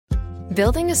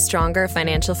Building a stronger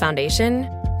financial foundation?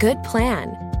 Good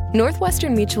plan.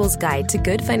 Northwestern Mutual's Guide to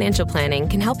Good Financial Planning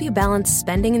can help you balance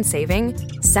spending and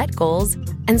saving, set goals,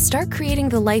 and start creating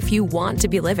the life you want to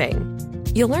be living.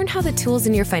 You'll learn how the tools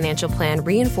in your financial plan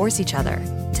reinforce each other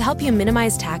to help you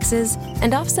minimize taxes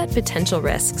and offset potential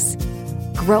risks.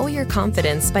 Grow your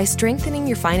confidence by strengthening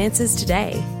your finances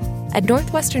today at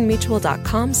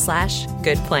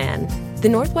northwesternmutual.com/goodplan. The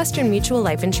Northwestern Mutual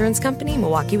Life Insurance Company,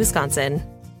 Milwaukee, Wisconsin.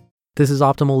 This is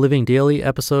Optimal Living Daily,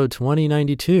 episode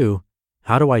 2092,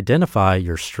 How to Identify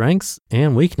Your Strengths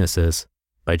and Weaknesses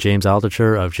by James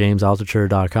Altucher of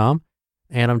jamesaltucher.com.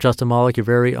 And I'm Justin Malik, your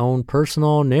very own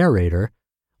personal narrator.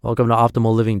 Welcome to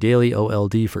Optimal Living Daily,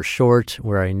 OLD for short,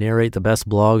 where I narrate the best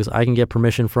blogs I can get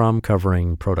permission from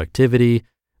covering productivity,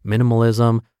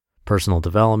 minimalism, personal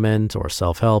development or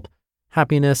self-help,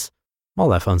 happiness, all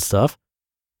that fun stuff.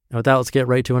 And with that, let's get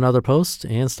right to another post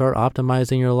and start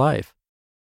optimizing your life.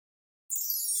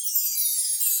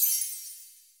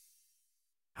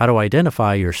 How to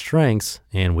Identify Your Strengths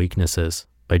and Weaknesses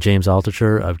by James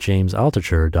Altucher of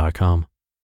jamesaltucher.com.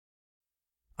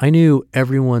 I knew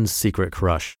everyone's secret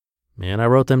crush, and I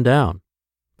wrote them down.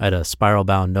 I had a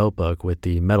spiral-bound notebook with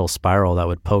the metal spiral that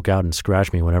would poke out and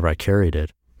scratch me whenever I carried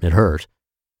it. It hurt.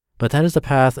 But that is the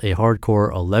path a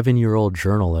hardcore 11-year-old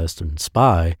journalist and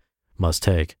spy must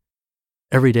take.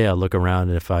 Every day I'd look around,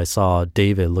 and if I saw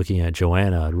David looking at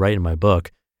Joanna, I'd write in my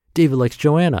book, "David likes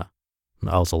Joanna."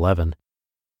 I was 11.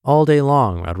 All day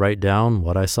long, I'd write down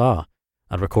what I saw.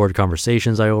 I'd record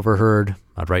conversations I overheard.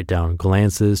 I'd write down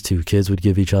glances two kids would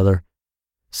give each other.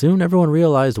 Soon everyone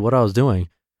realized what I was doing.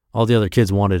 All the other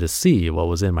kids wanted to see what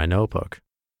was in my notebook.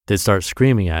 They'd start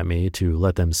screaming at me to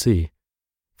let them see.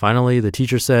 Finally, the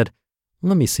teacher said,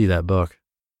 "Let me see that book."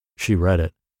 She read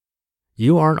it.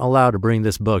 "You aren't allowed to bring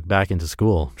this book back into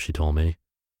school," she told me.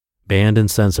 Banned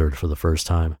and censored for the first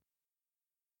time.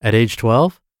 At age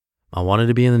 12, I wanted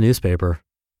to be in the newspaper.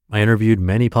 I interviewed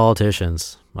many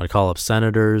politicians. I'd call up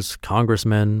senators,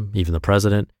 congressmen, even the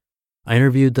president. I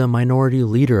interviewed the minority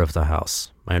leader of the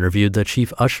House. I interviewed the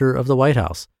chief usher of the White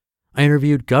House. I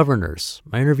interviewed governors.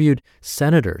 I interviewed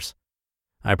senators.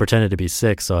 I pretended to be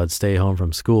sick so I'd stay home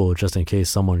from school just in case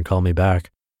someone called me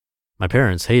back. My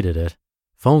parents hated it.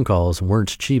 Phone calls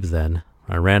weren't cheap then.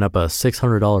 I ran up a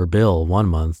 $600 bill one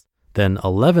month, then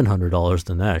 $1,100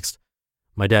 the next.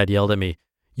 My dad yelled at me,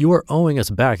 "You are owing us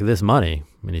back this money,"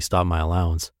 and he stopped my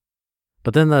allowance.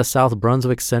 But then the South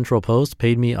Brunswick Central Post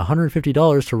paid me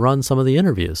 $150 to run some of the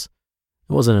interviews.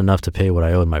 It wasn't enough to pay what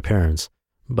I owed my parents,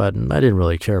 but I didn't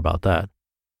really care about that.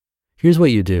 Here's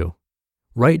what you do.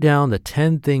 Write down the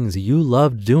 10 things you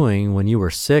loved doing when you were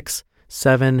 6,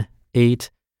 7,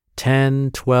 8,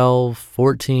 10, 12,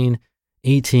 14,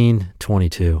 18,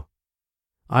 22.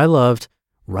 I loved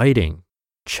writing,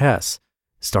 chess,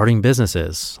 starting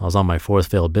businesses. I was on my fourth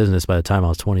failed business by the time I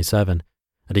was 27.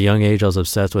 At a young age, I was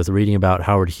obsessed with reading about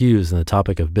Howard Hughes and the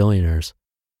topic of billionaires.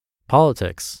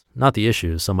 Politics, not the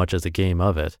issues so much as the game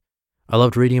of it. I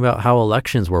loved reading about how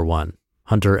elections were won.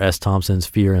 Hunter S. Thompson's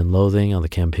Fear and Loathing on the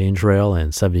Campaign Trail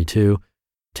in '72.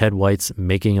 Ted White's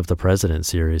Making of the President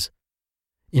series.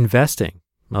 Investing.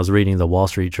 I was reading the Wall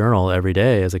Street Journal every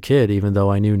day as a kid, even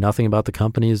though I knew nothing about the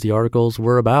companies the articles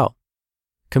were about.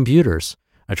 Computers.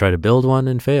 I tried to build one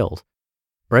and failed.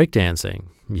 Breakdancing,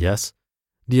 yes.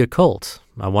 The occult.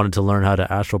 I wanted to learn how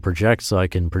to astral project so I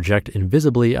can project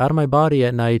invisibly out of my body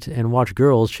at night and watch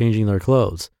girls changing their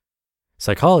clothes.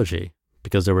 Psychology,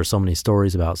 because there were so many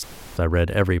stories about I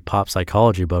read every pop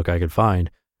psychology book I could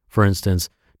find. For instance,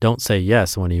 Don't Say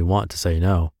Yes When You Want to Say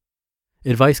No.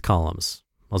 Advice columns.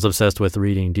 I was obsessed with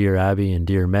reading Dear Abby and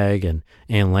Dear Meg and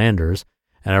Ann Landers,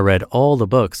 and I read all the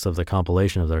books of the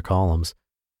compilation of their columns.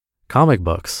 Comic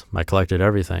books. I collected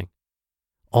everything.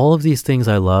 All of these things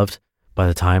I loved by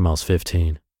the time I was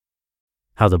 15.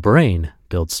 How the brain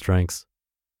builds strengths.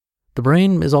 The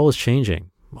brain is always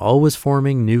changing, always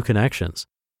forming new connections.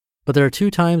 But there are 2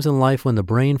 times in life when the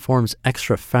brain forms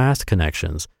extra fast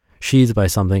connections, sheathed by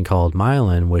something called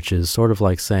myelin, which is sort of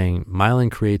like saying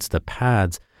myelin creates the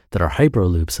pads that are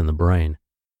hyperloops in the brain.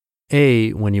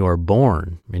 A, when you are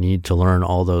born, you need to learn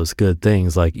all those good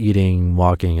things like eating,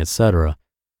 walking, etc.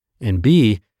 And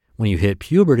B, when you hit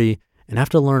puberty and have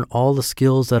to learn all the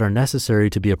skills that are necessary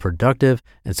to be a productive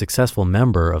and successful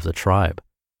member of the tribe.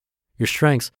 Your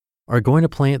strengths are going to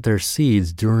plant their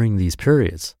seeds during these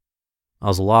periods. I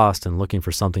was lost and looking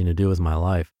for something to do with my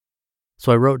life.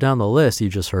 So I wrote down the list you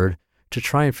just heard to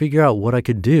try and figure out what I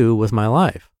could do with my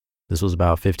life. This was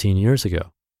about 15 years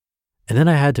ago. And then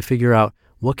I had to figure out,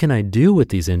 what can I do with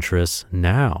these interests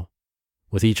now?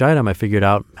 With each item, I figured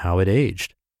out how it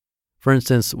aged. For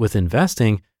instance, with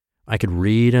investing, I could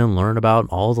read and learn about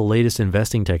all the latest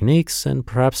investing techniques and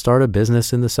perhaps start a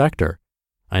business in the sector.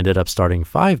 I ended up starting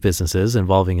 5 businesses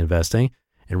involving investing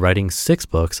and writing 6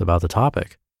 books about the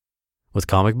topic. With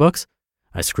comic books,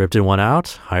 I scripted one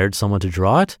out, hired someone to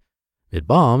draw it. It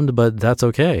bombed, but that's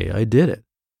okay. I did it.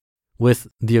 With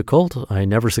the occult, I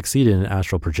never succeeded in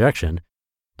astral projection,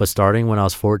 but starting when I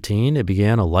was 14, it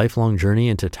began a lifelong journey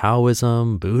into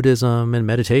Taoism, Buddhism, and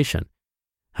meditation.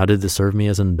 How did this serve me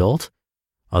as an adult?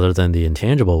 Other than the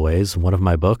intangible ways, one of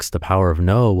my books, The Power of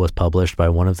No, was published by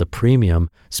one of the premium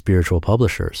spiritual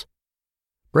publishers.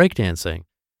 Breakdancing.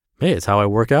 Hey, it's how I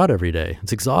work out every day.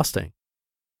 It's exhausting.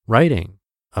 Writing.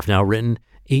 I've now written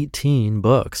 18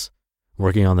 books.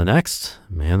 Working on the next.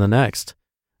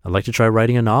 I'd like to try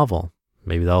writing a novel.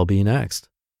 Maybe that'll be next.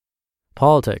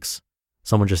 Politics.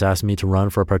 Someone just asked me to run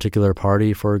for a particular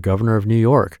party for governor of New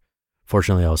York.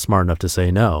 Fortunately, I was smart enough to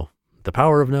say no. The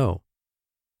power of no.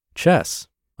 Chess.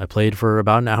 I played for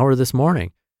about an hour this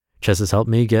morning. Chess has helped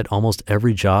me get almost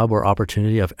every job or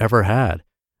opportunity I've ever had,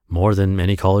 more than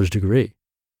any college degree.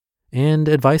 And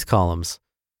advice columns.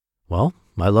 Well,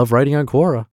 I love writing on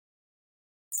Quora.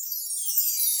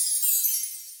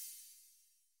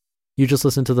 You just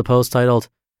listened to the post titled,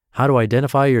 How to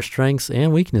Identify Your Strengths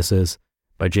and Weaknesses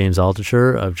by James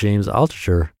Altucher of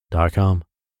jamesaltucher.com.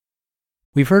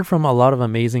 We've heard from a lot of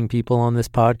amazing people on this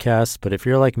podcast, but if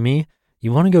you're like me,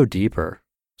 you want to go deeper.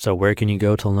 So where can you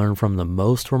go to learn from the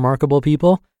most remarkable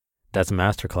people? That's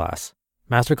Masterclass.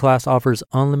 Masterclass offers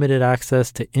unlimited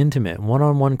access to intimate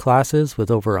one-on-one classes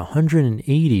with over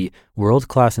 180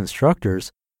 world-class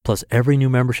instructors, plus every new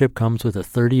membership comes with a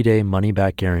 30-day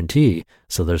money-back guarantee,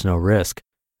 so there's no risk.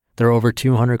 There are over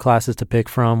 200 classes to pick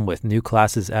from, with new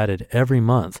classes added every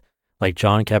month, like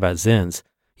Jon Kabat-Zinn's.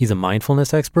 He's a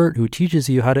mindfulness expert who teaches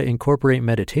you how to incorporate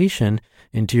meditation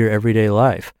into your everyday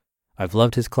life. I've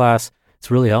loved his class. It's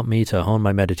really helped me to hone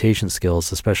my meditation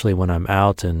skills, especially when I'm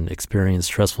out and experience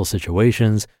stressful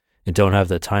situations and don't have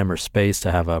the time or space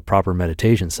to have a proper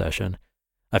meditation session.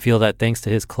 I feel that thanks to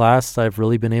his class, I've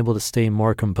really been able to stay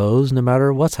more composed no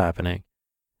matter what's happening.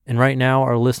 And right now,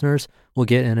 our listeners will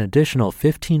get an additional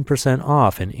 15%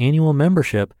 off an annual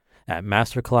membership at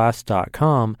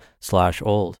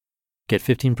masterclass.com/old. Get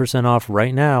 15% off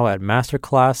right now at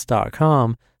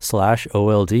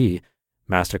masterclass.com/OLD,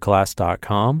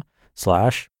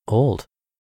 masterclass.com/old.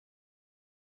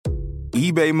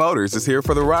 eBay Motors is here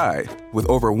for the ride. With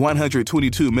over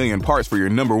 122 million parts for your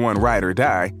number one ride or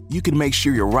die, you can make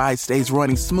sure your ride stays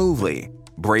running smoothly.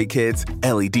 Brake kits,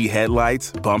 LED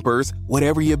headlights, bumpers,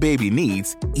 whatever your baby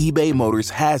needs, eBay Motors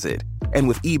has it. And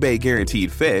with eBay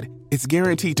Guaranteed Fit, it's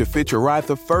guaranteed to fit your ride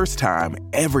the first time,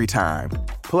 every time.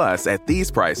 Plus, at these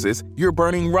prices, you're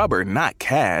burning rubber, not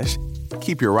cash.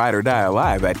 Keep your ride or die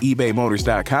alive at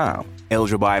ebaymotors.com.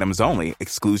 Eligible items only.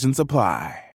 Exclusions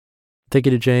apply. Thank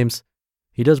you to James.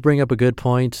 He does bring up a good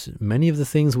point. Many of the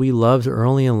things we loved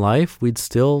early in life, we'd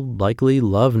still likely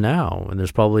love now. And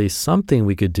there's probably something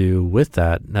we could do with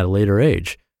that at a later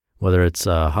age, whether it's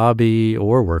a hobby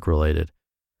or work related.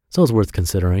 So it's worth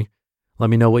considering. Let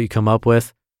me know what you come up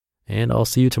with, and I'll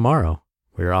see you tomorrow,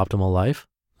 where your optimal life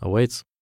awaits.